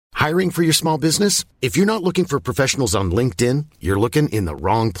Hiring for your small business? If you're not looking for professionals on LinkedIn, you're looking in the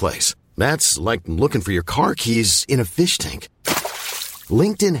wrong place. That's like looking for your car keys in a fish tank.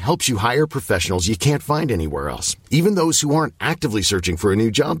 LinkedIn helps you hire professionals you can't find anywhere else, even those who aren't actively searching for a new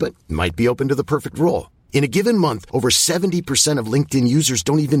job but might be open to the perfect role. In a given month, over 70% of LinkedIn users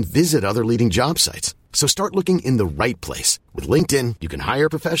don't even visit other leading job sites. So start looking in the right place. With LinkedIn, you can hire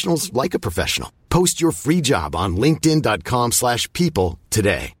professionals like a professional. Post your free job on linkedin.com/people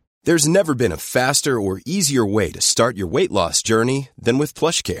today. There's never been a faster or easier way to start your weight loss journey than with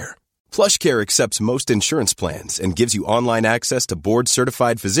PlushCare. PlushCare accepts most insurance plans and gives you online access to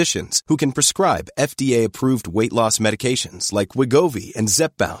board-certified physicians who can prescribe FDA-approved weight loss medications like Wegovy and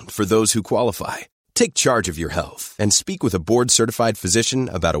Zepbound for those who qualify. Take charge of your health and speak with a board-certified physician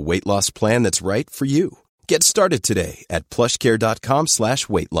about a weight loss plan that's right for you. Get started today at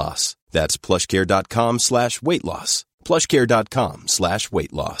plushcare.com/weightloss. That's plushcare.com/weightloss.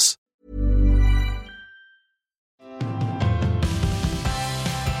 plushcare.com/weightloss.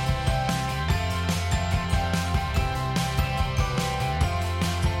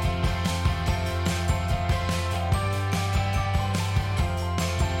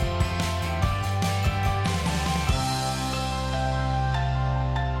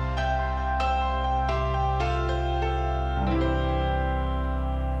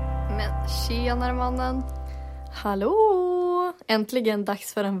 Tjenare mannen. Hallå! Äntligen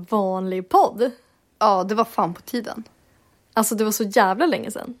dags för en vanlig podd. Ja, det var fan på tiden. Alltså det var så jävla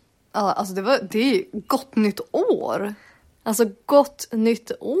länge sedan. Ja, alltså det är ju gott nytt år. Alltså gott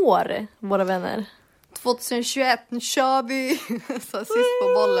nytt år, våra vänner. 2021, nu kör vi. Så sist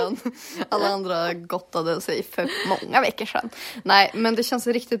på bollen. Alla andra gottade sig för många veckor sedan. Nej, men det känns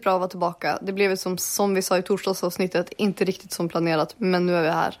riktigt bra att vara tillbaka. Det blev som vi sa i torsdagsavsnittet, inte riktigt som planerat. Men nu är vi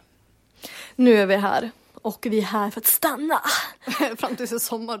här. Nu är vi här. Och vi är här för att stanna. Fram till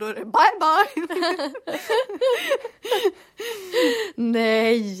sommar då är det bye bye.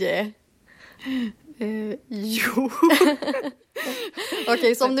 Nej. Jo.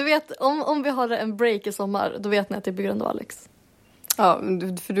 Okej, så om du vet, om vi har en break i sommar, då vet ni att det är på grund av Alex. Ja,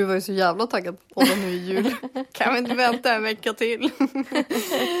 för du var ju så jävla taggad på podden nu i jul. Kan vi inte vänta en vecka till?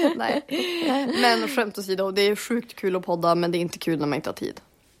 Nej. Men skämt åsido, det är sjukt kul att podda, men det är inte kul när man inte har tid.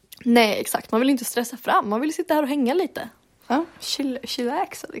 Nej, exakt. Man vill inte stressa fram. Man vill sitta här och hänga lite. Ja,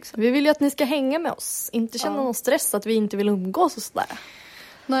 chillaxa liksom. Vi vill ju att ni ska hänga med oss. Inte känna någon stress att vi inte vill umgås och sådär.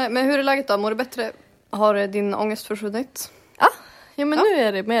 Nej, men hur är läget då? Mår du bättre? Har din ångest försvunnit? Ja, men nu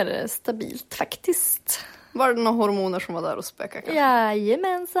är det mer stabilt faktiskt. Var det några hormoner som var där och spökade?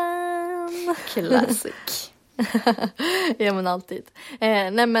 Jajamensan. Classic. Ja, men alltid.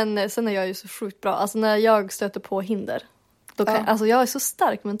 Nej, men sen är jag ju så sjukt bra. Alltså när jag stöter på hinder. Då kan alltså jag är så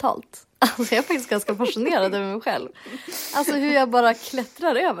stark mentalt. Alltså jag är faktiskt ganska fascinerad över mig själv. Alltså hur jag bara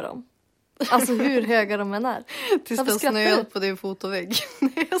klättrar över dem. Alltså hur höga de än är. Tills det snöat på din fotovägg.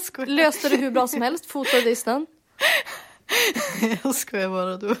 Nej, jag skojar. Löste du hur bra som helst fotade i snön? Jag skojar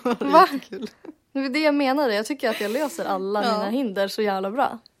bara, du var jättekul. Det är det jag menade. Jag tycker att jag löser alla mina hinder så jävla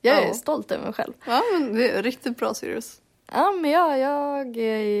bra. Jag är stolt över mig själv. Ja, men det är riktigt bra, Sirius. Ja, men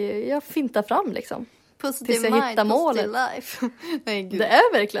jag fintar fram liksom. Positive jag mind, hittar målet. life. Nej, gud. Det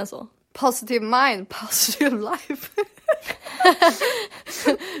är verkligen så. Positive mind, positive life.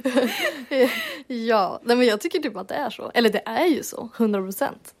 Ja, men jag tycker typ att det är så. Eller det är ju så, 100%.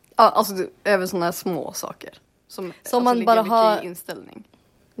 Ja, alltså det är väl sådana här små saker. Som alltså man bara har inställning.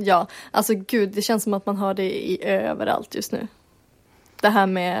 Ja, alltså gud, det känns som att man har det i överallt just nu. Det här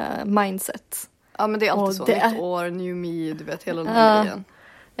med mindset. Ja, men det är alltid så. Nytt år, new me, du vet, hela den här grejen.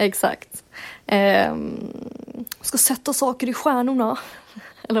 Exakt. Ska sätta saker i stjärnorna.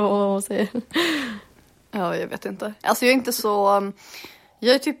 Eller vad man säger. Ja, jag vet inte. Alltså jag är inte så...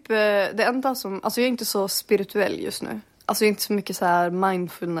 Jag är typ det enda som... Alltså jag är inte så spirituell just nu. Alltså jag är inte så mycket så här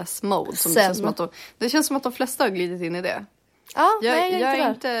mindfulness mode. Som det känns som att de flesta har glidit in i det. Ja, jag är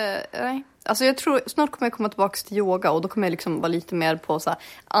inte... Nej. Alltså jag tror snart kommer jag komma tillbaka till yoga. Och då kommer jag liksom vara lite mer på så här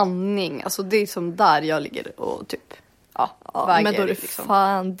andning. Alltså det är som där jag ligger och typ... Ja, men då är det liksom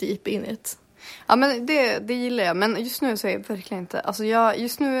fan deep in it. Ja, men det gillar jag. Men just nu så är jag verkligen inte... Alltså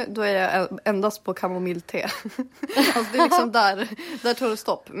just nu då är jag endast på kamomillte. Alltså det är liksom där tar det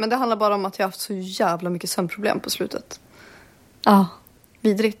stopp. Men det handlar bara om att jag har haft så jävla mycket sömnproblem på slutet. Ja.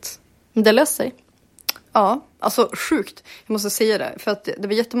 Vidrigt. Men det löser sig. Ja, alltså sjukt. Jag måste säga det. För att det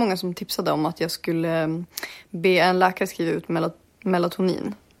var jättemånga som tipsade om att jag skulle be en läkare skriva ut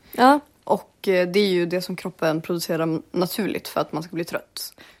melatonin. Ja. Och det är ju det som kroppen producerar naturligt för att man ska bli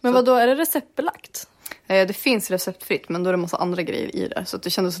trött. Men vad då är det receptbelagt? Det finns receptfritt, men då är det en massa andra grejer i det. Så att det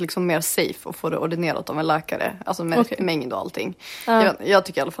kändes liksom mer safe att få det ordinerat av en läkare. Alltså med mängd och allting. Jag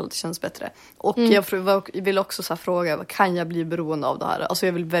tycker i alla fall att det känns bättre. Och jag vill också så här fråga, kan jag bli beroende av det här? Alltså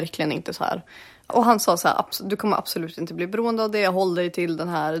jag vill verkligen inte så här. Och han sa så här, du kommer absolut inte bli beroende av det. Håll dig till den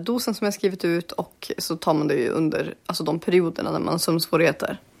här dosen som jag skrivit ut. Och så tar man det ju under alltså de perioderna när man har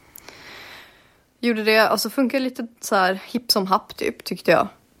sömnsvårigheter. Gjorde det, alltså funkar lite så här hipp som happ typ, tyckte jag.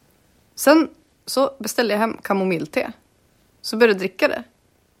 Sen så beställde jag hem kamomillte. Så började jag dricka det.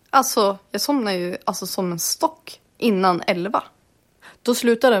 Alltså, jag somnade ju alltså, som en stock innan 11. Då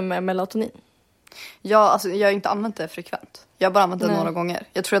slutade det med melatonin? Ja, alltså jag har inte använt det frekvent. Jag har bara använt det några gånger.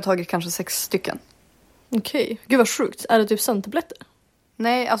 Jag tror jag har tagit kanske 6 stycken. Okej. Gud vad sjukt. Är det typ sömntabletter?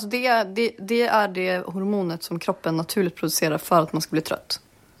 Nej, alltså det är det hormonet som kroppen naturligt producerar för att man ska bli trött.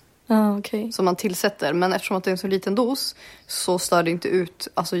 Okay. Som man tillsätter. Men eftersom att det är en så liten dos så stör det inte ut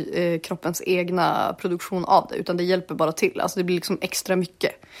alltså, kroppens egna produktion av det. Utan det hjälper bara till. Alltså det blir liksom extra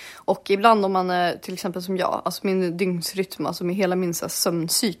mycket. Och ibland om man är till exempel som jag. Alltså min dygnsrytm, alltså med hela min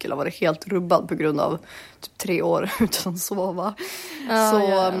sömncykel har varit helt rubbad på grund av typ 3 år utan att sova.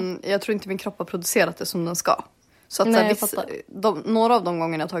 Jag tror inte min kropp har producerat det som den ska. Så att nej, några av de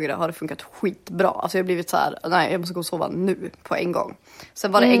gångerna jag tagit det har det funkat skitbra. Alltså jag har blivit så här, nej jag måste gå och sova nu på en gång.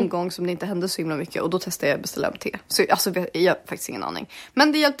 Sen var det en gång som det inte hände så himla mycket och då testade jag att beställa en te. Så alltså jag har faktiskt ingen aning.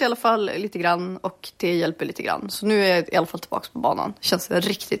 Men det hjälpte i alla fall lite grann och te hjälper lite grann. Så nu är jag i alla fall tillbaka på banan. Känns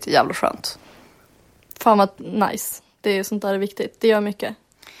riktigt jävla skönt. Fan vad nice. Det är sånt där är viktigt. Det gör mycket.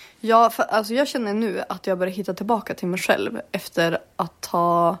 Ja, för, alltså jag känner nu att jag börjar hitta tillbaka till mig själv efter att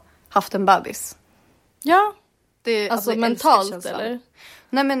ha haft en bebis. Ja. Det, alltså mentalt eller?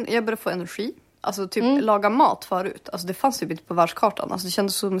 Nej men jag började få energi. Alltså typ laga mat förut. Alltså det fanns typ inte på världskartan. Alltså det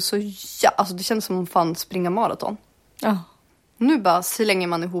kändes det kändes som att fan springa maraton. Ja. Nu bara slänger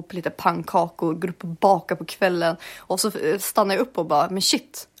man ihop lite pannkakor, går upp och bakar på kvällen. Och så stannar jag upp och bara, men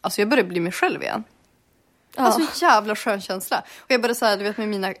shit. Alltså jag börjar bli mig själv igen. Ja. Alltså jävla skön känsla. Och jag började säga, du vet med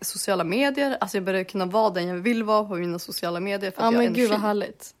mina sociala medier. Alltså jag började kunna vara den jag vill vara på mina sociala medier. För att jag men gud vad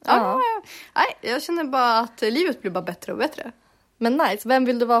härligt. Nej, jag känner bara att livet blir bara bättre och bättre. Men nice, vem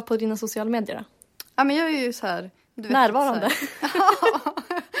vill du vara på dina sociala medier då? Ja men jag är ju så här. Du vet, närvarande.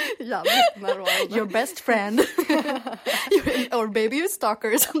 Jävligt närvarande. Your best friend. Or baby you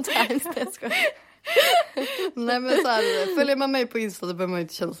stalker sometimes. Nej men så här, följer man mig på Insta då behöver man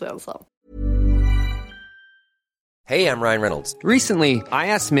inte känna sig ensam. Hey, I'm Ryan Reynolds. Recently, I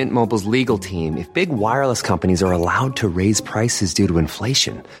asked Mint Mobile's legal team if big wireless companies are allowed to raise prices due to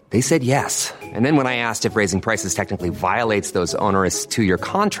inflation. They said yes. And then when I asked if raising prices technically violates those onerous 2-year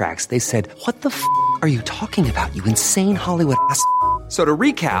contracts, they said, what the f*** are you talking about, you insane Hollywood ass f- So to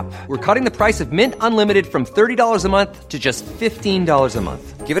recap, we're cutting the price of Mint Unlimited from $30 a month to just $15 a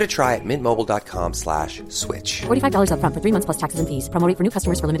month. Give it a try at mintmobile.com/switch. $45 up front for 3 months plus taxes and fees. Promo rate for new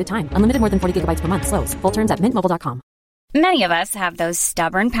customers for limited time. Unlimited more than 40 gigabytes per month. Slows full terms at mintmobile.com. Many of us have those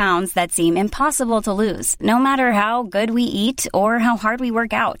stubborn pounds that seem impossible to lose, no matter how good we eat or how hard we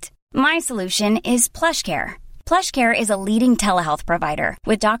work out. My solution is PlushCare. PlushCare is a leading telehealth provider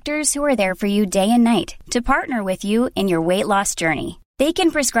with doctors who are there for you day and night to partner with you in your weight loss journey. They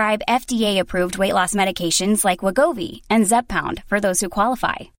can prescribe FDA-approved weight loss medications like Wegovy and Zepbound for those who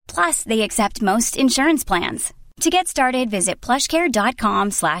qualify. Plus, they accept most insurance plans. To get started, visit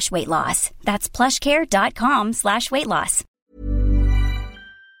plushcare.com/weightloss. That's plushcare.com/weightloss.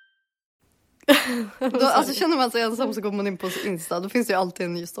 Alltså känner man sig ensam så går man in på Insta. Då finns det ju alltid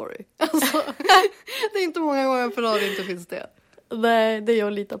en ny story. Alltså, det är inte många gånger för dag det inte finns det. Nej, det är jag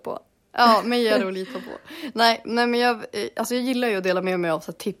att lita på. Ja, men jag är det att lita på. Nej men jag gillar ju att dela med mig av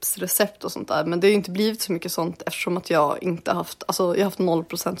så här, tips, recept och sånt där. Men det har ju inte blivit så mycket sånt eftersom att jag inte haft, jag har haft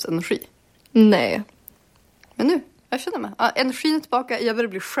 0% energi. Nej. Men nu, jag känner mig. Energin är tillbaka, jag börjar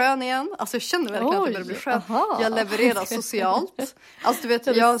bli skön igen. Alltså jag känner verkligen att jag börjar bli skön. Aha. Jag levererar socialt. Alltså du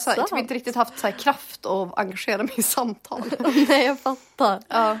vet, jag har typ inte riktigt haft så här, kraft att engagera mig i samtal. Nej, jag fattar.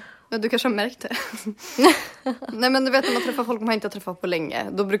 Ja, men du kanske har märkt det. Nej men du vet när man träffar folk man inte har träffat på länge.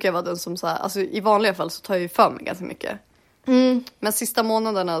 Då brukar jag vara den som så här, alltså i vanliga fall så tar jag ju för mig ganska mycket. Men sista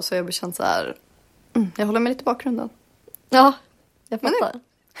månaderna så har jag känt så här, jag håller mig lite i bakgrunden. Ja, jag fattar.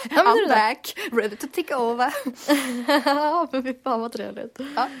 I'm back, ready to take over. Ja, men fy fan vad trevligt.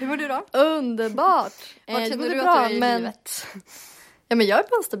 Ja, hur var du då? Underbart. Vad känner du att du är i livet? Ja, men jag är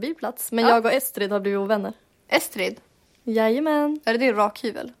på en stabil plats. Men jag och Estrid har blivit ovänner. Estrid? Jajamän. Är det din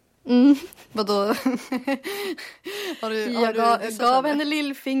rakhyvel? Vadå? Jag gav henne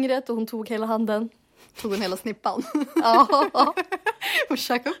lillfingret och hon tog hela handen. Tog hon hela snippan? Ja. Och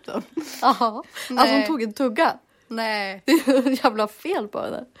käkade upp den? Ja. Alltså hon tog en tugga. Nej. Det är jävla fel på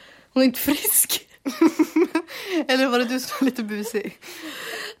henne. Hon är inte frisk. Eller var det du som var lite busig?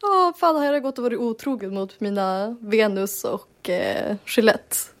 Ja, fan har jag gått och varit otrogen mot mina Venus och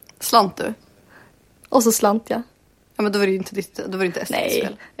Gillette. Slant du? Och så slant jag. Ja, men då var det ju inte ditt, då var det inte Estrids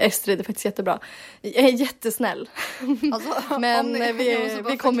fel. Nej, Estrid är faktiskt jättebra. Jag är jättesnäll. Alltså, men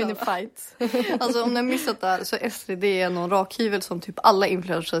vi kom in i fight. Alltså om ni har missat det här så Estrid det är någon rakhyvel som typ alla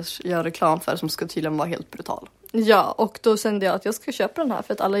influencers gör reklam för som ska tydligen vara helt brutal. Ja, och då kände jag att jag ska köpa den här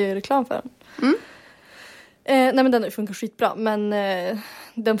för att alla gör reklam för den. Nej men den funkar skitbra, men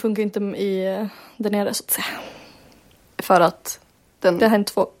den funkar inte där nere så att säga. För att den... Det har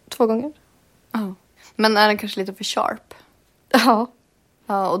hänt två gånger. Oh. Men är den kanske lite för sharp? Ja.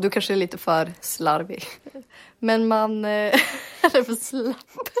 Ja, och du kanske är lite för slarvig. Men man är för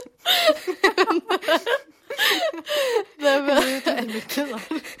slapp. Nej, men,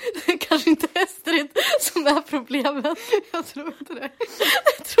 det är kanske inte Estrid som är problemet. Jag tror inte det.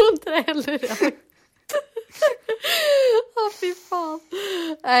 Jag tror inte det heller. Fy fan.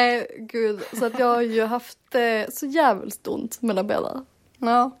 Nej, gud. Så att jag har ju haft så jävligt ont mellan benen.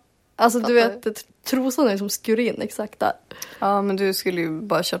 Ja. Alltså du vet, trosan är som skur in exakt där. Ja, men du skulle ju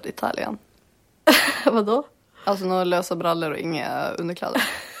bara kört Italien. Vadå? Alltså några lösa brallor och inga underkläder.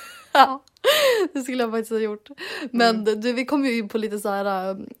 Ja, det skulle jag faktiskt ha gjort. Men du, vi kom ju in på lite så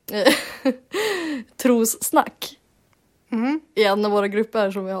här trossnack. I en av våra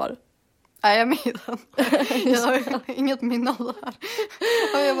grupper som vi har. Nej, jag är med i den. Jag har inget minne av det här.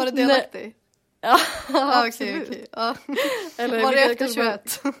 Har jag varit delaktig? Ja, absolut. Okay. Ja. Eller var det efter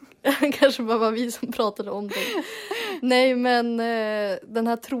 21? Kanske bara var vi som pratade om det. Nej, men den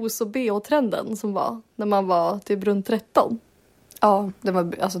här tros- och BH-trenden som var när man var typ runt 13. Ja, den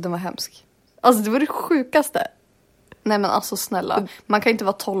var hemsk. Alltså det var det sjukaste. Nej men alltså snälla, man kan inte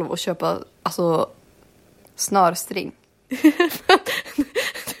vara 12 och köpa snörstring.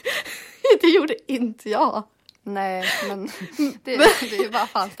 Det gjorde inte jag. Nej, men det är bara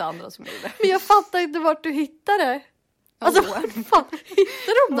fanns det andra som gjorde. Men jag fattar inte vart du hittade. Alltså, fan,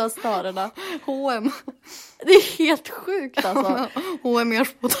 hittar de där snörena? H&M. Det är helt sjukt alltså. H&M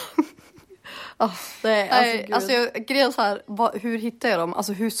Ersboda. Grejen så här, hur hittade jag dem?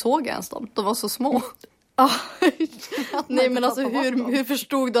 Alltså hur såg jag ens dem? De var så små. Nej men alltså hur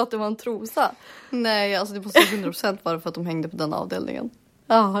förstod du att det var en trosa? Nej, alltså det måste 100% vara för att de hängde på den avdelningen.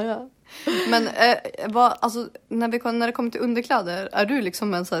 Ja. Men alltså, när det kommer till underkläder, är du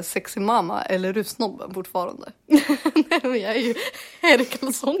liksom en så här sexy mamma eller är du snobben fortfarande? Nej men jag är ju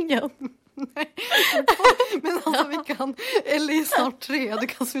herrkalsongen. Nej, men alltså vi kan, eller är snart 3, du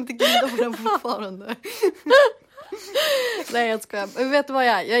kan så inte glida på den fortfarande. Nej jag skojar, men vet du vad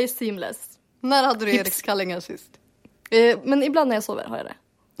jag är? Jag är seamless. När hade du Erikskallingar sist? Men ibland när jag sover har jag det.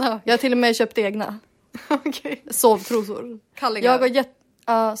 Okay. Jag har till och med köpt egna. Okay. Sovtrosor. Kallingar? Jag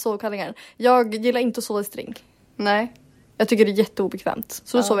har sovkallingar. Jag gillar inte att sova i string. Nej. Jag tycker det är jätteobekvämt.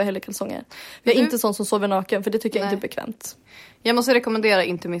 Så då sover jag hellre i kalsonger. Jag är inte sån som sover naken för det tycker jag inte är bekvämt. Jag måste rekommendera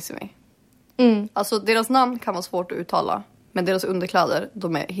Intimissimi. Alltså deras namn kan vara svårt att uttala. Men deras underkläder,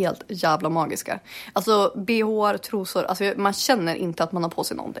 de är helt jävla magiska. Alltså BHR, trosor, alltså man känner inte att man har på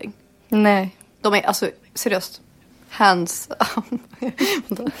sig någonting. Nej. De är, alltså seriöst. Hands.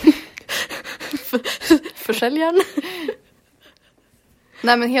 Försäljaren.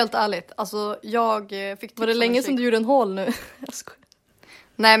 Nej men helt ärligt, alltså jag fick... Var det länge som du gjorde en hål nu? Jag skojar.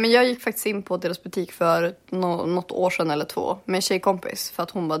 Nej men jag gick faktiskt in på deras butik för något år sedan eller 2 med en tjejkompis. För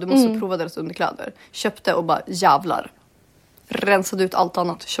att hon bara, du måste prova deras underkläder. Köpte och bara jävlar. Rensade ut allt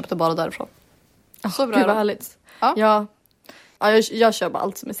annat, köpte bara därifrån. Så bra. Gud vad härligt. Ja. Jag köper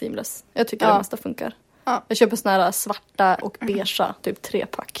allt som är seamless. Jag tycker det mesta funkar. Ja. Jag köper såna här svarta och beigea, typ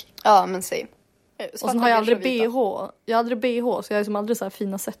 3-pack. Ja men säg. Och sen har jag aldrig BH. Jag har aldrig BH så jag har liksom aldrig så här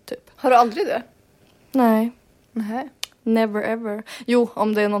fina set typ. Har du aldrig det? Nej. Nej. Never ever. Jo,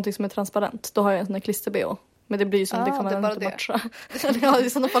 om det är någonting som är transparent då har jag en sån här klister-BH. Men det blir ju som det kan man inte matcha. Ja, i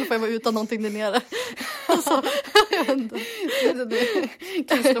sådana fall får jag vara utan någonting där nere. Alltså, jag vet inte.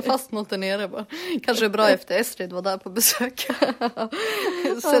 Klistra fast något där nere bara. Kanske är bra efter Estrid var där på besök.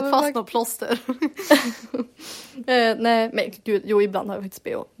 Sätt fast något plåster. Nej, men gud, jo ibland har jag faktiskt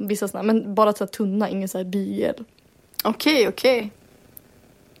BH. Vissa sådana, men bara så tunna, ingen så här bygel. Okej.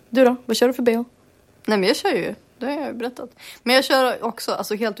 Du då? Vad kör du för BH? Nej men jag kör ju. Det har jag ju berättat. Men jag kör också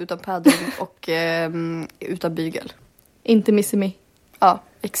alltså helt utan padding och utan bygel. Intimissimi. Ja,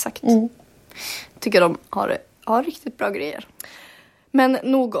 exakt. Tycker de har riktigt bra grejer. Men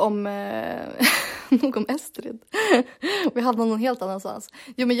nog om Estrid. Vi hade någon helt annanstans.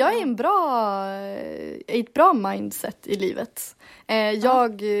 Jo men jag är ett bra mindset i livet.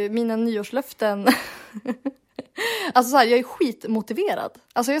 Mina nyårslöften. Alltså så här, jag är skitmotiverad.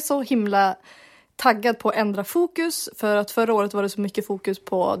 Alltså jag är så himla taggad på att ändra fokus. För att förra året var det så mycket fokus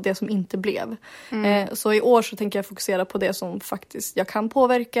på det som inte blev. Så i år så tänker jag fokusera på det som faktiskt jag kan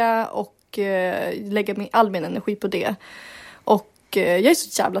påverka. Och lägga all min energi på det. Och jag är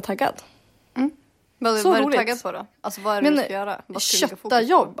så jävla taggad. Vad är du taggad på då? Alltså vad är det du ska göra? Vad ska du kötta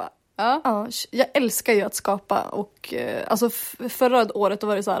jobb. Ja. Jag älskar ju att skapa. Och alltså förra året då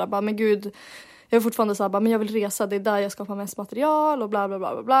var det så här, bara, men gud, jag är fortfarande så här, bara, men jag vill resa, det är där jag skapar mest material och bla bla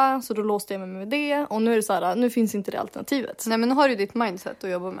bla bla bla. Så då låste jag mig med det. Och nu är det så här, nu finns inte det alternativet. Nej, men nu har du ditt mindset att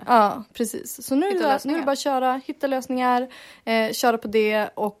jobba med. Ja, precis. Så nu är det bara att köra, hitta lösningar, köra på det.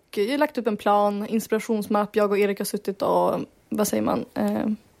 Och jag har lagt upp en plan, inspirationsmapp. Jag och Erik har suttit och, vad säger man?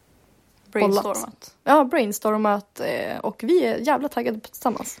 Brainstormat. Ja, brainstormat. Och vi är jävla taggade på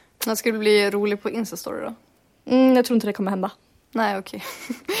tillsammans. När ska det bli roligt på Insta-story då? Jag tror inte det kommer hända. Nej, okej.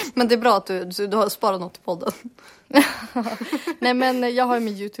 Men det är bra att du har sparat något i podden. Nej, men jag har ju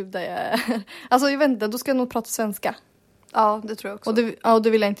min YouTube där jag... Alltså, jag vet inte, då ska jag nog prata svenska. Ja, det tror jag också. Och det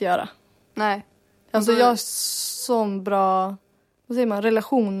vill jag inte göra. Nej. Alltså, jag har sån bra, vad säger man,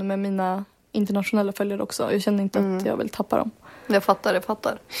 relation med mina internationella följare också. Jag känner inte att jag vill tappa dem. Jag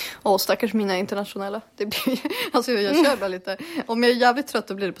fattar. Stackars mina internationella. Det blir, alltså jag kör bara lite. Om jag är jävligt trött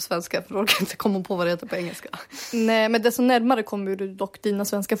då blir det på svenska. För då kan jag inte komma på vad det heter på engelska. Nej, men desto närmare kommer du dock dina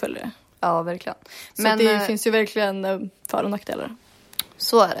svenska följare. Ja, verkligen. Så men det finns ju verkligen för- och nackdelar.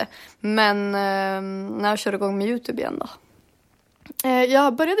 Så är det. Men när jag kör igång med YouTube igen då?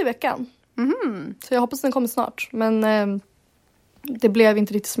 Jag började i veckan. Så jag hoppas att den kommer snart. Men det blev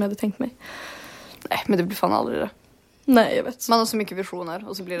inte riktigt som jag hade tänkt mig. Nej, men det blir fan aldrig det. Nej, jag vet. Man har så mycket visioner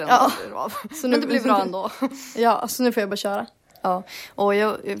och så blir det ändå aldrig av. Så men det blir bra ändå. Ja, så nu får jag bara köra. Ja, och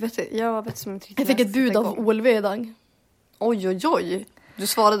jag vet som inte riktigt. Jag fick ett bud av OLV idag. Oj. Du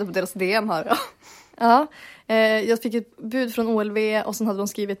svarade på deras DM här. Ja, jag fick ett bud från OLV och sen hade de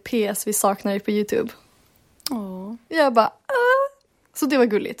skrivit PS, vi saknar dig på YouTube. Jag bara, Så det var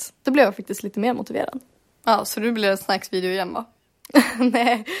gulligt. Då blev jag faktiskt lite mer motiverad. Ja, så nu blir det en snacksvideo igen va?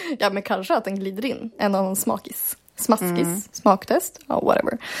 Nej, ja men kanske att den glider in. En annan smaskis, smaktest,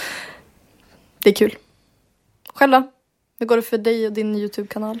 whatever. Det är kul. Själv då? Hur går det för dig och din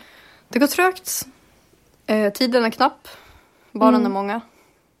YouTube-kanal? Det går trögt. Tiden är knapp. Barnen är många.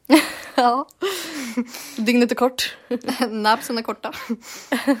 Ja. Dygnet är kort. Napsen är korta.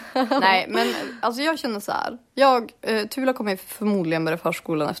 Nej, men alltså jag känner så här. Tula kommer förmodligen börja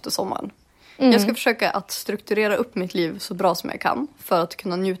förskolan efter sommaren. Jag ska försöka att strukturera upp mitt liv så bra som jag kan. För att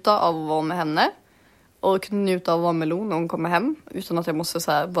kunna njuta av att vara med henne. Och kunna njuta av att vara med Lo när hon kommer hem. Utan att jag måste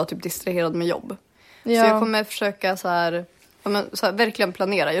så här, vara typ distraherad med jobb. Ja. Så jag kommer försöka så här verkligen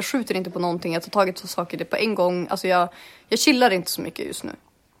planera. Jag skjuter inte på någonting. Jag tar tag i saker på en gång. Alltså jag chillar inte så mycket just nu.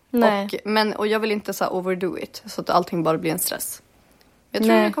 Nej. Och jag vill inte så här overdo it. Så att allting bara blir en stress. Jag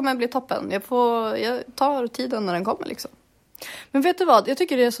tror det kommer bli toppen. Jag tar tiden när den kommer liksom. Men vet du vad? Jag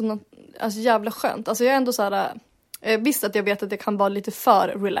tycker det är så jävla skönt. Alltså jag är ändå så här... Visst att jag vet att jag kan vara lite för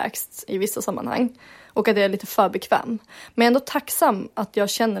relaxed i vissa sammanhang. Och att jag är lite för bekväm. Men jag är ändå tacksam att jag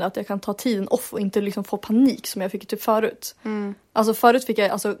känner att jag kan ta tiden off och inte liksom få panik som jag fick typ förut. Alltså förut fick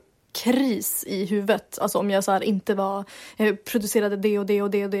jag kris i huvudet. Alltså om jag så här inte var... Jag producerade det och det och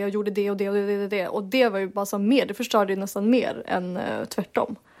det och det och gjorde det och det och det och det. Och det var ju bara så mer. Det förstörde ju nästan mer än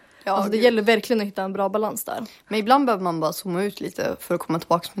tvärtom. Ja, alltså det gäller verkligen att hitta en bra balans där. Men ibland behöver man bara zooma ut lite för att komma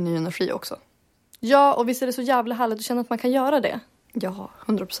tillbaka med ny energi också. Ja, och visst är det så jävla härligt att känna att man kan göra det. Ja,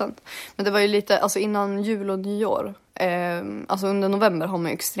 100%. Men det var ju lite, alltså innan jul och nyår. Alltså under november har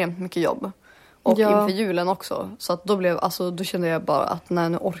man ju extremt mycket jobb. Och inför julen också. Så att då kände jag bara att nej,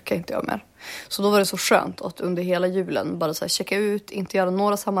 nu orkar inte jag mer. Så då var det så skönt att under hela julen bara så här checka ut, inte göra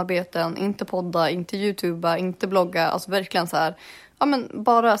några samarbeten, inte podda, inte YouTuba, inte blogga. Alltså verkligen så här, ja men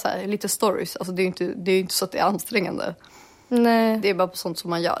bara så här lite stories. Alltså det är ju inte så att det är ansträngande. Nej. Det är bara på sånt som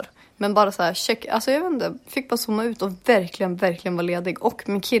man gör. Men bara så här, alltså jag vet inte, fick bara zooma ut och verkligen vara ledig. Och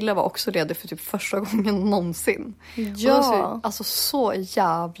min kille var också ledig för typ första gången någonsin. Ja. Alltså så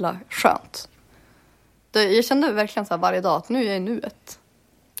jävla skönt. Jag kände verkligen så här varje dag att nu är jag i nuet.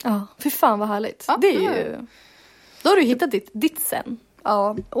 Ja, fy fan vad härligt. Ja, det är ju... Då har du hittat ditt sen.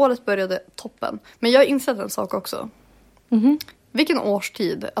 Ja, året började toppen. Men jag har insett en sak också. Vilken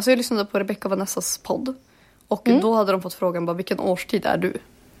årstid? Alltså jag lyssnade på Rebecca och Vanessas podd. Och då hade de fått frågan bara, vilken årstid är du?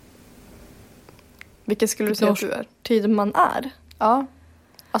 Vilken skulle du säga att du är? Tid man är? Ja.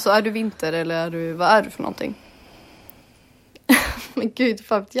 Alltså är du vinter eller vad är du för någonting? Men gud,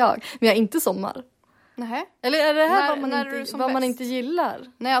 för att jag. Men jag är inte sommar. Nej. Eller är det här vad man inte gillar?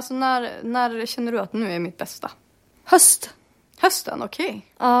 Nej, alltså när känner du att nu är mitt bästa? Hösten, okej.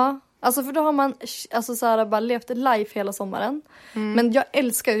 Ja. Alltså för då har man alltså så här, bara levt life hela sommaren. Men jag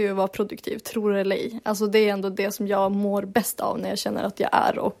älskar ju att vara produktiv, tror det eller ej. Alltså det är ändå det som jag mår bäst av när jag känner att jag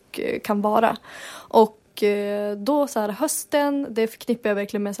är och kan vara. Och då så här hösten, det förknippar jag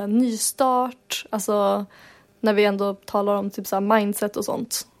verkligen med så här nystart. Alltså när vi ändå talar om typ så här mindset och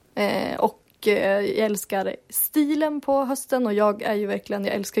sånt. Och jag älskar stilen på hösten och jag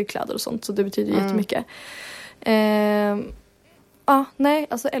älskar ju kläder och sånt så det betyder jättemycket.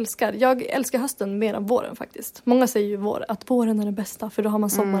 Alltså jag älskar hösten mer än våren faktiskt. Många säger ju att våren är den bästa för då har man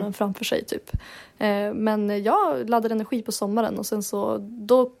sommaren framför sig typ. Men jag laddar energi på sommaren och sen så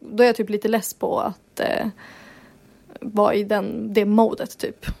då är jag typ lite less på att vara i det modet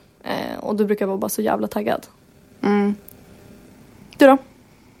typ. Och då brukar jag vara bara så jävla taggad. Du då?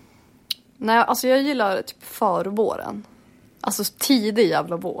 Nej, alltså jag gillar typ förvåren. Alltså tidig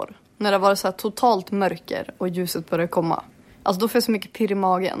jävla vår. När det var så här totalt mörker och ljuset började komma. Alltså då får jag så mycket pirr i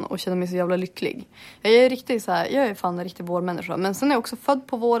magen och känner mig så jävla lycklig. Jag är fan en riktig vårmänniska. Men sen är jag också född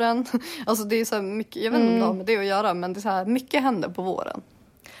på våren. Alltså det är så här mycket, jag vet inte om det har med det att göra. Men det är så här, mycket händer på våren.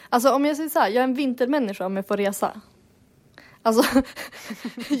 Alltså om jag säger så här, jag är en vintermänniska om jag får resa. Alltså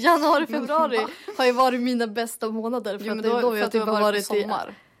januari, februari har ju varit mina bästa månader. För att det är då jag typ har varit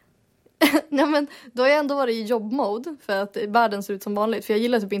sommar. Nej men då har jag ändå varit i jobbmode för att världen ser ut som vanligt. För jag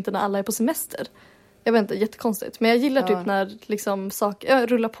gillar typ inte när alla är på semester. Jag vet inte, jättekonstigt. Men jag gillar typ när liksom saker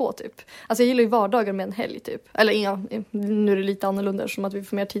rullar på typ. Alltså jag gillar ju vardagar med en helg typ. Eller nu är det lite annorlunda som att vi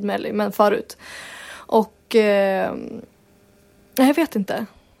får mer tid med helg. Men förut. Och jag vet inte.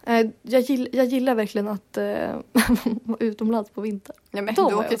 Jag gillar verkligen att vara utomlands på vinter. Ja, men du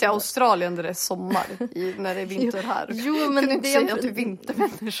åker till Australien där det är sommar när det är vinter här. Jo, men det är inte att du är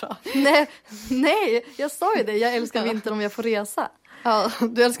vintermänniska. Nej, jag sa ju det. Jag älskar vinter om jag får resa. Ja,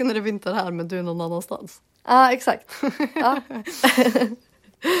 du älskar när det är vinter här men du är någon annanstans. Ja, exakt. Ja.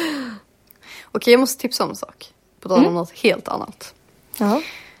 Okej, jag måste tipsa om en sak. På tal om något helt annat. Ja.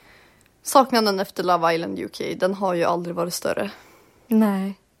 Saknaden efter Love Island UK, den har ju aldrig varit större.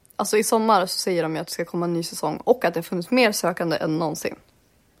 Nej. Alltså i sommar så säger de ju att det ska komma en ny säsong och att det har funnits mer sökande än någonsin.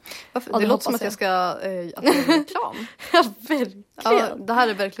 Varför? Ja, det låter som att jag ska att det är reklam. Ja, verkligen. Ja, det här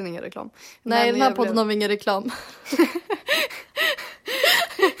är verkligen ingen reklam. Nej, den här podden har ingen reklam.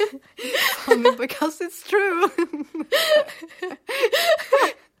 Because it's true.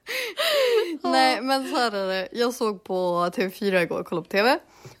 Nej, men så här är det. Jag såg på TV4 igår och kollade på TV.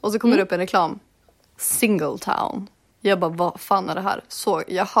 Och så kommer det upp en reklam. Singletown. Jag bara, vad fan är det här? Så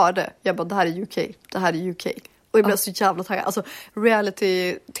jag hörde. Jag bara, det här är UK. Det här är UK. Och jag blev så jävla taggad. Alltså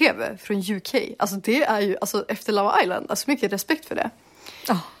reality-tv från UK. Alltså det är ju, alltså efter Love Island. Alltså mycket respekt för det.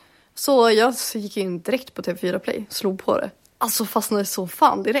 Så jag gick in direkt på TV4 Play. Slog på det. Alltså fastnade så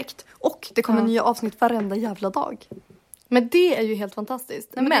fan direkt. Och det kommer nya avsnitt varenda jävla dag. Men det är ju helt fantastiskt.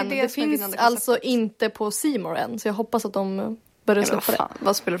 Nej, men det finns alltså inte på C More än. Så jag hoppas att de börjar släppa det.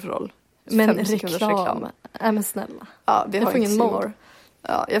 Vad spelar det för roll? Men reklam. Nej men snälla. Ja, vi har får ingen mode.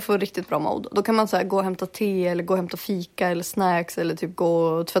 Ja, jag får riktigt bra mode. Då kan man så här, gå och hämta te eller gå och hämta fika eller snacks eller typ gå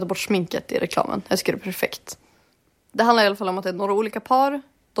och tvätta bort sminket i reklamen. Jag tycker det är perfekt. Det handlar i alla fall om att det är några olika par.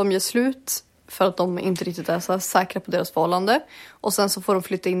 De gör slut för att de inte riktigt är så här säkra på deras förhållande. Och sen så får de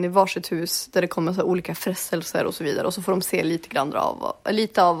flytta in i varsitt hus där det kommer så här olika frestelser och så vidare. Och så får de se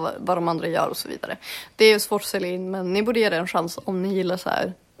lite av vad de andra gör och så vidare. Det är ju svårt att sälja in, men ni borde ge det en chans om ni gillar så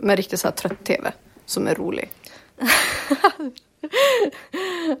här med riktigt så här trött tv som är rolig.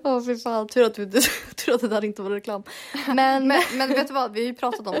 Fy fan, tur att det där inte var reklam. Men vet du vad, vi har ju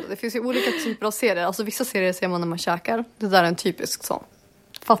pratat om det. Det finns ju olika typer av serier. Alltså vissa serier ser man när man käkar. Det där är en typisk sån.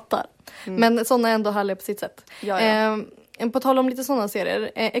 Fattar. Men sådana är ändå härliga på sitt sätt. Ja. På tal om lite sådana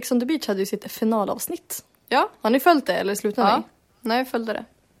serier. Ex on the Beach hade ju sitt finalavsnitt. Ja. Har ni följt det eller slutade ni? Nej, jag följde det.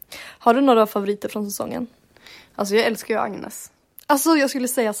 Har du några favoriter från säsongen? Alltså jag älskar ju Agnes. Alltså jag skulle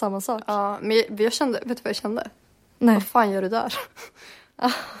säga samma sak. Ja, men jag kände, vet du vad jag kände? Nej. Vad fan gör du där?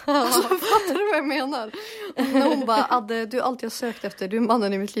 Alltså, fattar du vad jag menar? När hon bara, Adde, du är allt jag sökt efter. Du är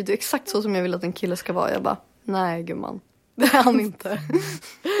mannen i mitt liv. Du är exakt så som jag vill att en kille ska vara. Jag bara, nej gumman. Det är han inte.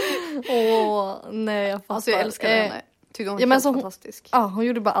 Nej, jag fattar. Alltså jag älskar henne. Tyckte hon var helt fantastisk. Hon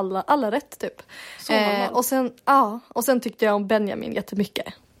gjorde bara alla rätt typ. Och sen tyckte jag om Benjamin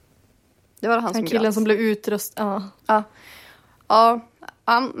jättemycket. Det var han som killen som blev utröstad.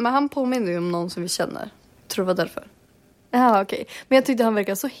 Men han påminner ju om någon som vi känner. Tror det var därför. Ja, okej. Men jag tyckte han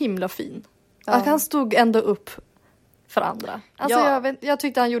verkade så himla fin. Att han stod ändå upp för andra. Alltså jag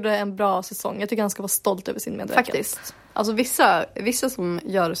tyckte han gjorde en bra säsong. Jag tycker han ska vara stolt över sin medverkan. Faktiskt. Alltså vissa som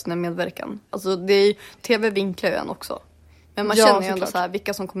gör sina medverkan. Alltså tv vinklar ju en också. Men man känner ju ändå så här,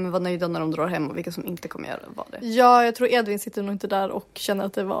 vilka som kommer vara nöjda när de drar hem och vilka som inte kommer vara det. Ja, jag tror Edvin sitter nog inte där och känner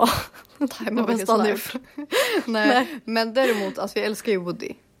att det var time of his life. Nej, men däremot, alltså jag älskar ju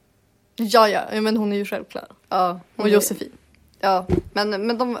Woody. Ja, men hon är ju självklar. Ja, och Josefin. Ja,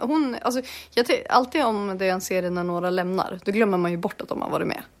 men hon, alltså alltid om det är en serie när några lämnar, då glömmer man ju bort att de har varit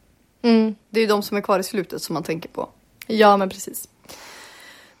med. Det är ju de som är kvar i slutet som man tänker på. Ja, men precis.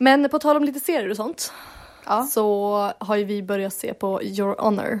 Men på tal om lite serier och sånt, så har ju vi börjat se på Your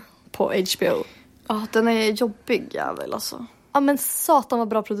Honor på HBO. Ja, den är jobbig jävel alltså. Ja, men satan vad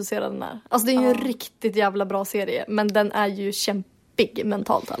bra producerad den är. Alltså det är ju en riktigt jävla bra serie, men den är ju kämpig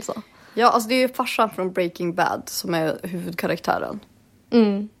mentalt alltså. Ja, alltså det är ju farsan från Breaking Bad som är huvudkaraktären.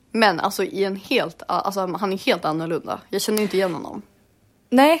 Men alltså han är helt annorlunda. Jag känner inte igen honom.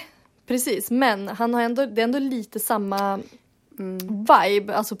 Nej, precis. Men han har det är ändå lite samma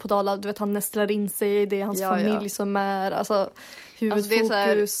vibe. Alltså på Dala, du vet, han nästlar in sig. Det är hans familj som är huvudfokus.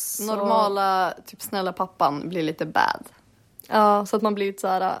 Alltså det är normala, typ snälla pappan blir lite bad. Ja, så att man blir lite så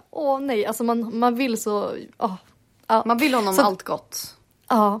här, nej. Alltså man vill så... Man vill honom allt gott.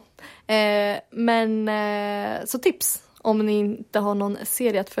 Ja, men så tips om ni inte har någon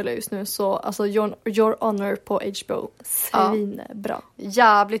serie att följa just nu, så alltså Your Honor på HBO, svinbra.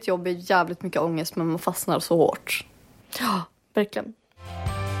 Jävligt jobbig, jävligt mycket ångest, men man fastnar så hårt. Ja, verkligen.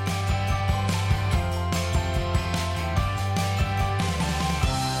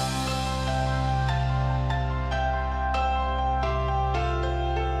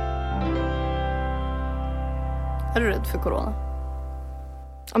 Är du rädd för corona?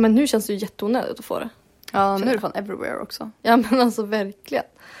 Ja, men nu känns det ju jätteonödigt att få det. Ja, nu är det fan everywhere också. Ja, men alltså verkligen.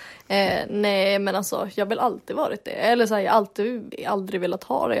 Nej, men alltså jag har väl alltid varit det. Eller så här, jag har aldrig velat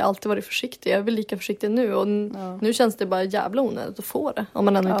ha det. Jag har alltid varit försiktig. Jag är väl lika försiktig nu. Och nu känns det bara jävla onödigt att få det. Om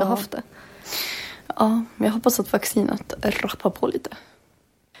man ännu inte haft det. Ja, men jag hoppas att vaccinet rappar på lite.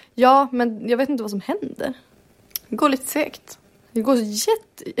 Ja, men jag vet inte vad som händer. Det går lite segt. Det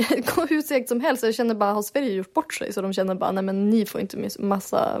går hur segt som helst. Jag känner bara, har Sverige gjort bort sig? Så de känner bara, nej men ni får inte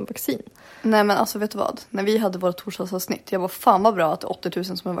massa vaccin. Nej, men alltså vet du vad? När vi hade våra torsdagsavsnitt, jag var fan vad bra att det är 80 000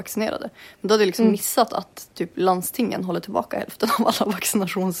 som är vaccinerade. Men då hade jag liksom missat att typ landstingen håller tillbaka hälften av alla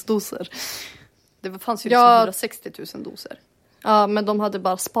vaccinationsdoser. Det fanns ju liksom 160 000 doser. Ja, men de hade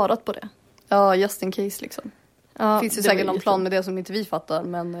bara sparat på det. Ja, just in case liksom. Ja, finns ju säkert någon plan med det som inte vi fattar,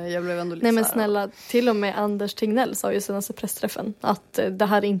 men jag blev ändå lite. Nej, men snälla, till och med Anders Tegnell sa ju senaste pressträffen att det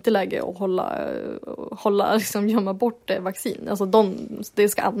här är inte läge att hålla liksom gömma bort vaccin. Alltså det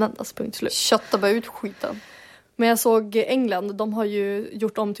ska användas, punkt slut. Kötta bara ut skiten. Men jag såg England, de har ju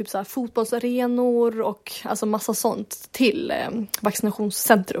gjort om typ så här fotbollsarenor och alltså massa sånt till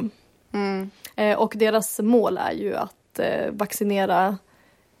vaccinationscentrum. Och deras mål är ju att vaccinera,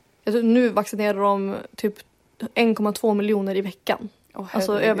 nu vaccinerar de typ 1,2 miljoner i veckan.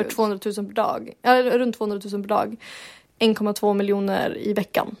 Alltså över 200 000 per dag. Eller runt 200 000 per dag. 1,2 miljoner i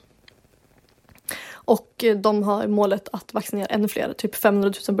veckan. Och de har målet att vaccinera ännu fler. Typ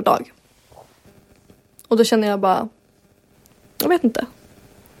 500 000 per dag. Och då känner jag bara, jag vet inte.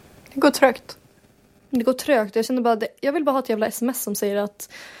 Det går trögt. Det går trögt. Jag känner bara, jag vill bara ha ett jävla sms som säger att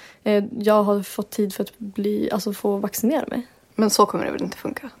jag har fått tid för att få vaccinera mig. Men så kommer det väl inte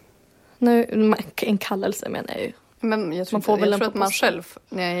funka? Nu, en kallelse menar jag ju. Men jag tror att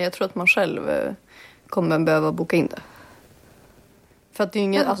man själv kommer behöva boka in det. För att det är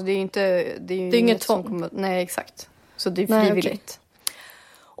inget, alltså det är inget tvång. Nej, exakt. Så det är frivilligt. Okay.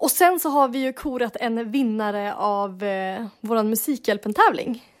 Och sen så har vi ju korat en vinnare av våran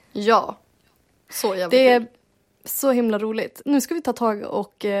Musikhjälpen-tävling. Ja. Så jävla det är så himla roligt. Nu ska vi ta tag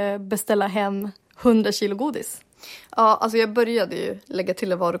och beställa hem 100 kilo godis. Ja, alltså jag började ju lägga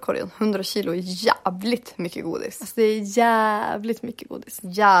till i varukorgen. 100 kilo är jävligt mycket godis. Alltså det är jävligt mycket godis.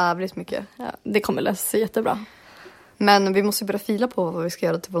 Jävligt mycket. Ja, det kommer lösa sig jättebra. Men vi måste börja fila på vad vi ska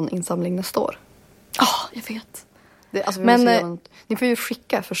göra till vår insamling nästa år. Jag vet. Ni får ju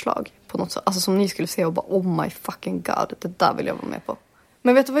skicka förslag på något så, alltså som ni skulle se och bara oh my fucking god, det där vill jag vara med på.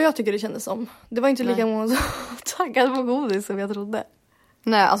 Men vet du vad jag tycker det kändes som? Det var inte lika många som taggade på godis som jag trodde.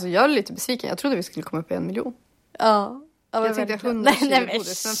 Nej, alltså jag är lite besviken. Jag trodde vi skulle komma upp i 1 miljon. Ja. Jag tänkte 100 kilo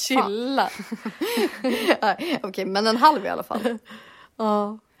godis. Men chilla. Okej, men en halv i alla fall.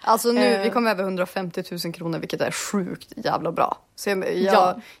 Ja. Alltså nu, vi kom över 150 000 kronor, vilket är sjukt jävla bra. Så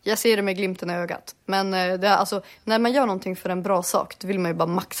jag ser det med glimten i ögat. Men det är, alltså, när man gör någonting för en bra sak, då vill man ju bara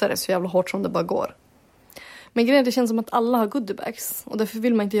maxa det så jävla hårt som det bara går. Men grejen, det känns som att alla har goodiebags. Och därför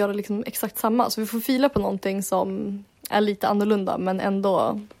vill man inte göra liksom exakt samma. Så vi får fila på någonting som är lite annorlunda, men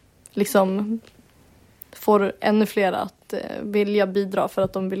ändå liksom får ännu fler att vilja bidra för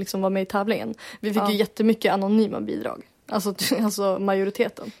att de vill liksom vara med i tävlingen. Vi fick ju jättemycket anonyma bidrag. Alltså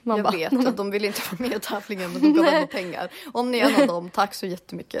majoriteten. Jag vet att de vill inte vara med i tävlingen, men de gav ändå pengar. Om ni är en av dem, tack så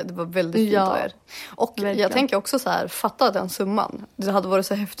jättemycket. Det var väldigt fint av er. Och verkligen. Jag tänker också så här, fatta den summan. Det hade varit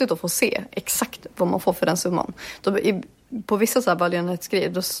så häftigt att få se exakt vad man får för den summan. På vissa så här välgörenhetsgrejer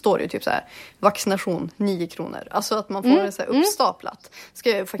då står det ju typ så här vaccination 9 kronor. Alltså att man får det så här uppstaplat. Ska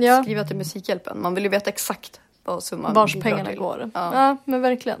jag faktiskt skriva till Musikhjälpen. Man vill ju veta exakt vad summan vars pengarna till. Går. Ja, men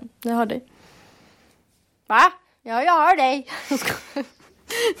verkligen. Jag hör dig. Va? Ja, jag hör dig.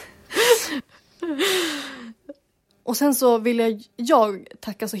 Och sen så vill jag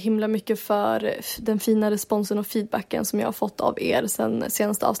tacka så himla mycket för den fina responsen och feedbacken som jag har fått av er sen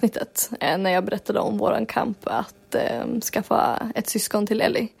senaste avsnittet. När jag berättade om våran kamp att skaffa ett syskon till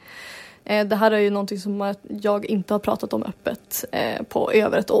Ellie. Det här är ju någonting som jag inte har pratat om öppet på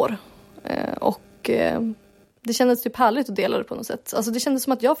över ett år. Och det kändes typ härligt att dela det på något sätt. Alltså det kändes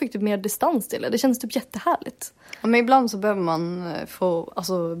som att jag fick typ mer distans till det. Det kändes typ jättehärligt. Men ibland så behöver man få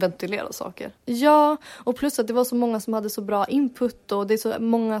ventilera saker. Ja, och plus att det var så många som hade så bra input. Och det är så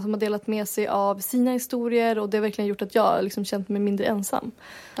många som har delat med sig av sina historier. Och det har verkligen gjort att jag liksom känt mig mindre ensam.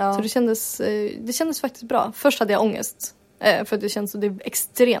 Ja. Så det kändes faktiskt bra. Först hade jag ångest. För att det känns som det är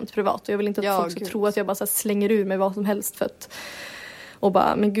extremt privat. Och jag vill inte att folk ska tro att jag bara så här slänger ur mig vad som helst för att... Och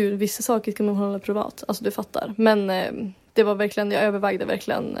bara, men gud, vissa saker kan man hålla privat. Alltså du fattar. Men det var verkligen, jag övervägde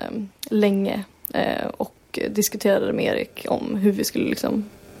verkligen länge. Och diskuterade med Erik om hur vi skulle liksom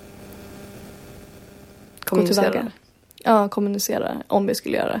kommunicera. Ja, kommunicera om vi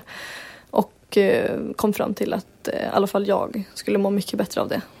skulle göra det. Och kom fram till att i alla fall jag skulle må mycket bättre av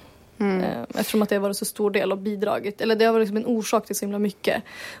det. Eftersom att det har varit så stor del av bidraget. Eller det har varit liksom en orsak till så himla mycket.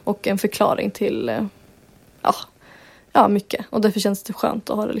 Och en förklaring till... Ja, mycket. Och därför känns det skönt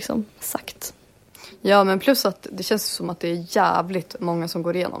att ha det liksom sagt. Ja, men plus att det känns som att det är jävligt många som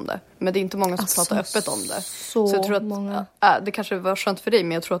går igenom det. Men det är inte många som pratar öppet om det. Så jag tror att många. Det kanske var skönt för dig,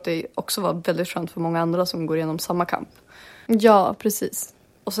 men jag tror att det också var väldigt skönt för många andra som går igenom samma kamp. Ja, precis.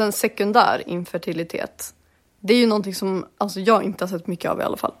 Och sen sekundär infertilitet. Det är ju någonting som jag inte har sett mycket av i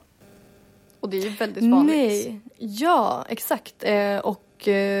alla fall. Och det är ju väldigt vanligt. Nej, ja, exakt. Och...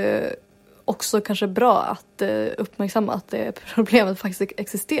 också kanske bra att uppmärksamma att det problemet faktiskt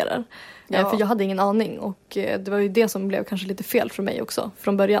existerar. Ja. För jag hade ingen aning och det var ju det som blev kanske lite fel för mig också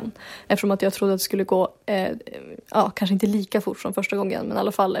från början. Eftersom att jag trodde att det skulle gå, kanske inte lika fort som första gången, men i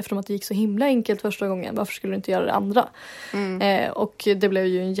alla fall eftersom att det gick så himla enkelt första gången, varför skulle du inte göra det andra? Och det blev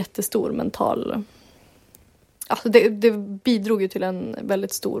ju en jättestor mental... det bidrog ju till en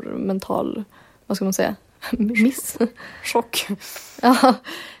väldigt stor mental, vad ska man säga, chock. Ja.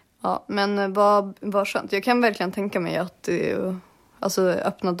 Ja, men vad skönt. Jag kan verkligen tänka mig att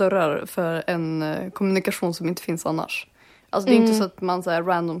öppna dörrar för en kommunikation som inte finns annars. Alltså det är inte så att man så här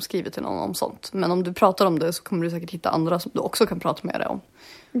random skriver till någon om sånt. Men om du pratar om det så kommer du säkert hitta andra som du också kan prata med dig om.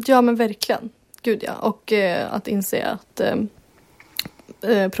 Ja, men verkligen. Gud ja. Och att inse att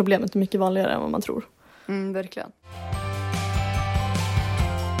problemet är mycket vanligare än vad man tror. Verkligen.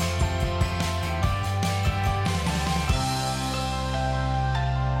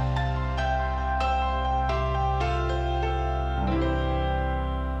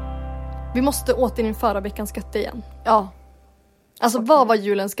 Vi måste återinföra veckans götte igen. Ja. Alltså vad var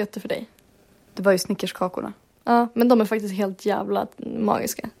julens götte för dig? Det var ju Snickerskakorna. Ja, men de är faktiskt helt jävla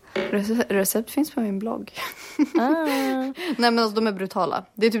magiska. Recept finns på min blogg. Nej, men de är brutala.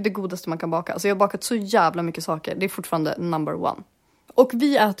 Det är typ det godaste man kan baka. Alltså jag har bakat så jävla mycket saker. Det är fortfarande number one. Och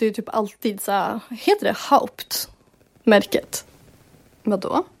vi äter ju typ alltid så här, heter det Haupt-märket?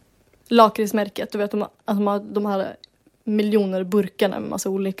 Vadå? Lakritsmärket. Du vet de här miljoner burkarna med massa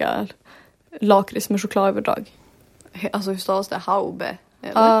olika lakrits med chokladöverdrag. Alltså hur stavas det? Haube?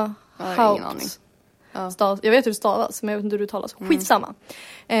 Ja, Haupt. Ja. Jag vet hur det stavas, men jag vet inte hur det uttalas. Skitsamma.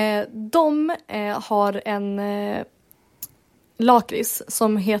 De har en lakrits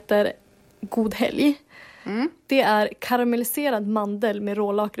som heter God helg. Det är karamelliserad mandel med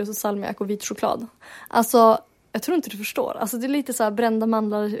rålakrits och salmiak och vit choklad. Alltså, jag tror inte du förstår. Alltså det är lite så här brända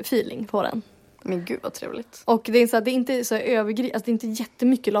mandlar-feeling på den. Men gud vad trevligt. Och det är, så här, det är inte så övergripande, alltså det är inte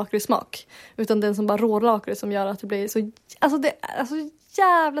jättemycket lakritssmak. Utan den som bara rålakrits som gör att det blir så... Alltså det är så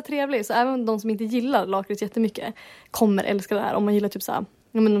jävla trevligt. Så även de som inte gillar lakrits jättemycket kommer älska det här. Om man gillar typ så här,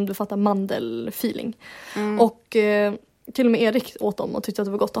 om du fattar mandelfeeling. Och till och med Erik åt dem och tyckte att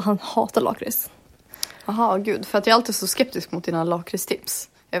det var gott och han hatar lakrits. Jaha, gud. För att jag är alltid så skeptisk mot dina lakritstips.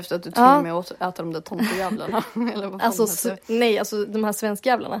 Efter att du tvingar mig att äta de där tomtejävlarna. Alltså, nej, alltså de här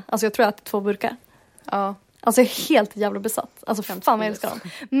svenskjävlarna. Alltså jag tror jag ätit 2 burkar. Ja. Alltså jag är helt jävla besatt. Alltså fan vad jag älskar dem.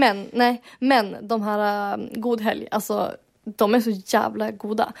 Men de här God helg, alltså de är så jävla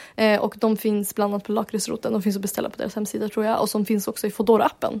goda. Och de finns bland annat på lakritsroten. De finns att beställa på deras hemsida tror jag. Och som finns också i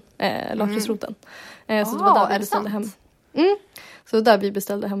Foodora-appen, lakritsroten. Så det var där vi beställde hem. Så där vi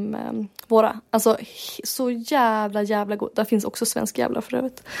beställde hem våra. Alltså så jävla god. Där finns också svensk jävla för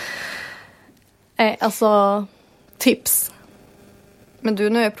övrigt. Alltså tips. Men du,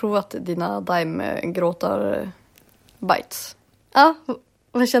 nu har jag provat dina Daim-gråtar bites. Ja,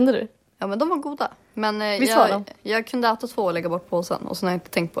 vad kände du? Ja, men de var goda. Men jag kunde äta 2 och lägga bort påsen. Och så har jag inte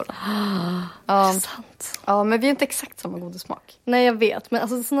tänkt på det. Sant. Ja, men vi är inte exakt samma goda smak. Nej, jag vet. Men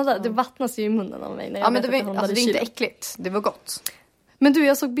alltså såna där, det vattnas ju i munnen av mig. När jag men det är inte äckligt. Det var gott. Men du,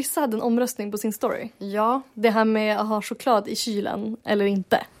 jag såg Bissa hade en omröstning på sin story. Ja. Det här med att ha choklad i kylen eller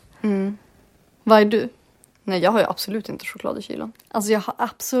inte. Vad är du? Nej, jag har ju absolut inte choklad i kylen. Alltså jag har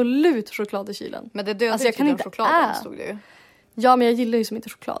absolut choklad i kylen. Men det dödar alltså, jag kan inte chokladen, stod det ju. Ja, men jag gillar ju som inte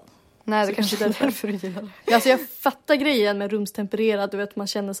choklad. Nej, det kanske är därför du gillar det. Alltså jag fattar grejen med rumstempererad. Du vet, man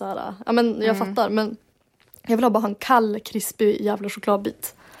känner så här. Ja, men jag fattar. Men jag vill bara ha en kall, krispig jävla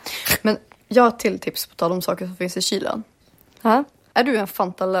chokladbit. Men jag har till tips på tal om saker som finns i kylen. Ha? Är du en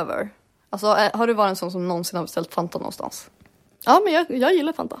Fanta-lover? Alltså, har du varit en sån som någonsin har beställt Fanta någonstans? Ja, men jag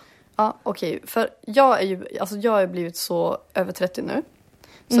gillar Fanta. Ja, okej. För jag är blivit så över 30 nu.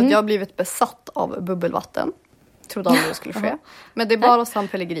 Så att jag har blivit besatt av bubbelvatten. Trodde aldrig det skulle ske. Men det är bara San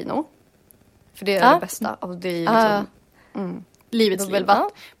Pellegrino. För det är det bästa. Alltså, det är liksom, livets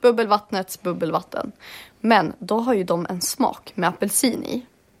bubbelvattnets bubbelvatten. Men då har ju de en smak med apelsin i.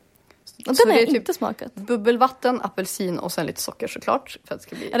 Och den är inte smakat. Bubbelvatten, apelsin och sen lite socker såklart. För att det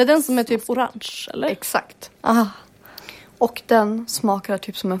ska bli är det den som är typ orange, eller? Exakt. Aha. Och den smakar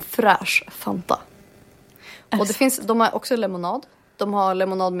typ som en fräsch Fanta. Och de har också lemonad. De har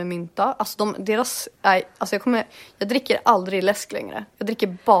lemonad med mynta. Alltså jag dricker aldrig läsk längre. Jag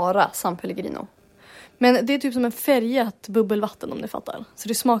dricker bara San Pellegrino. Men det är typ som en färgat bubbelvatten om ni fattar. Så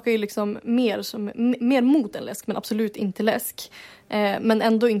det smakar ju liksom mer mot en läsk, men absolut inte läsk. Men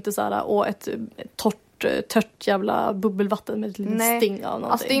ändå inte så här ett tört jävla bubbelvatten med ett litet sting av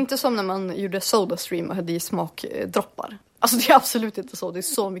någonting. Alltså det är inte som när man gjorde SodaStream och hade i smakdroppar. Alltså det är absolut inte så. Det är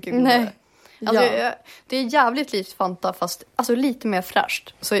så mycket godare. Nej. Alltså, det är jävligt likt Fanta fast alltså, lite mer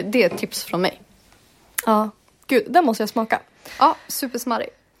fräscht. Så det är ett tips från mig. Ja, gud, den måste jag smaka. Ja, supersmarrig.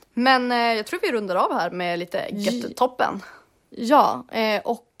 Men jag tror vi rundar av här med lite göttetoppen. Ja,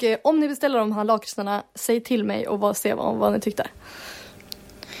 och om ni beställer de här lakritsarna, säg till mig och se vad ni tyckte.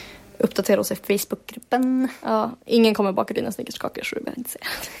 Uppdatera oss i Facebookgruppen. Ja, ingen kommer baka dina snickerskakor så du behöver inte säga.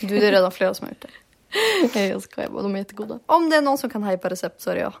 Du, det är redan flera som har gjort det. Nej, jag skojar bara, de är jättegoda. Om det är någon som kan hypa recept så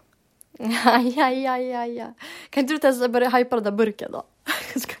är det jag. Ja. Kan inte du testa börja hypa den där burken då?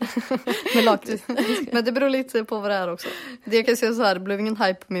 Med lakrits. Men det beror lite på vad det är också. Det jag kan säga så här, det blev ingen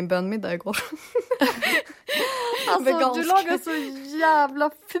hype på min bönmiddag igår. Alltså du lagar så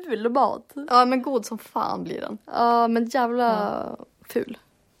jävla ful mat. Ja, men god som fan blir den. Ja, men jävla ful.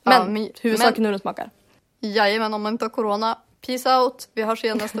 Men huvudsaken hur den smakar. Jajamän, om man inte har corona. Peace out, vi hörs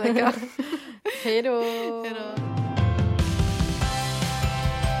igen nästa vecka. Hej då.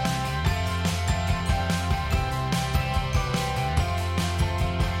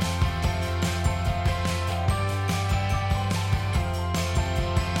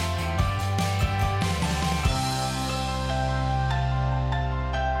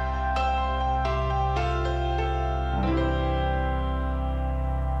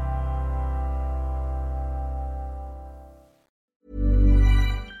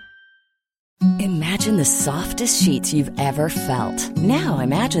 Imagine the softest sheets you've ever felt. Now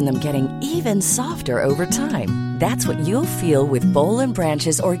imagine them getting even softer over time. That's what you'll feel with Boll &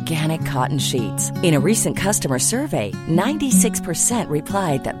 Branch's organic cotton sheets. In a recent customer survey, 96%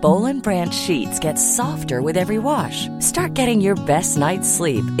 replied that Boll & Branch sheets get softer with every wash. Start getting your best night's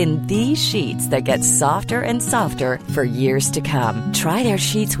sleep in these sheets that get softer and softer for years to come. Try their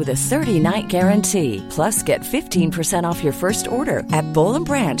sheets with a 30-night guarantee. Plus, get 15% off your first order at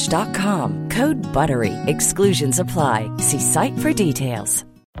bollandbranch.com. Code BUTTERY. Exclusions apply. See site for details.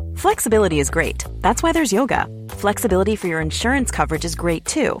 Flexibility is great. That's why there's yoga. Flexibility for your insurance coverage is great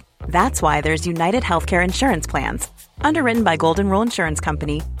too. That's why there's United Healthcare Insurance Plans. Underwritten by Golden Rule Insurance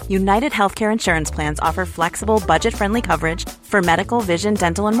Company, United Healthcare Insurance Plans offer flexible, budget-friendly coverage for medical, vision,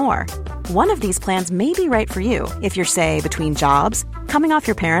 dental, and more. One of these plans may be right for you if you're, say, between jobs, coming off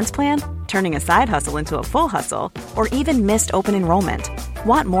your parents' plan, turning a side hustle into a full hustle, or even missed open enrollment.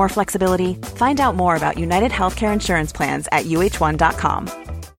 Want more flexibility? Find out more about United Healthcare Insurance Plans at uh1.com.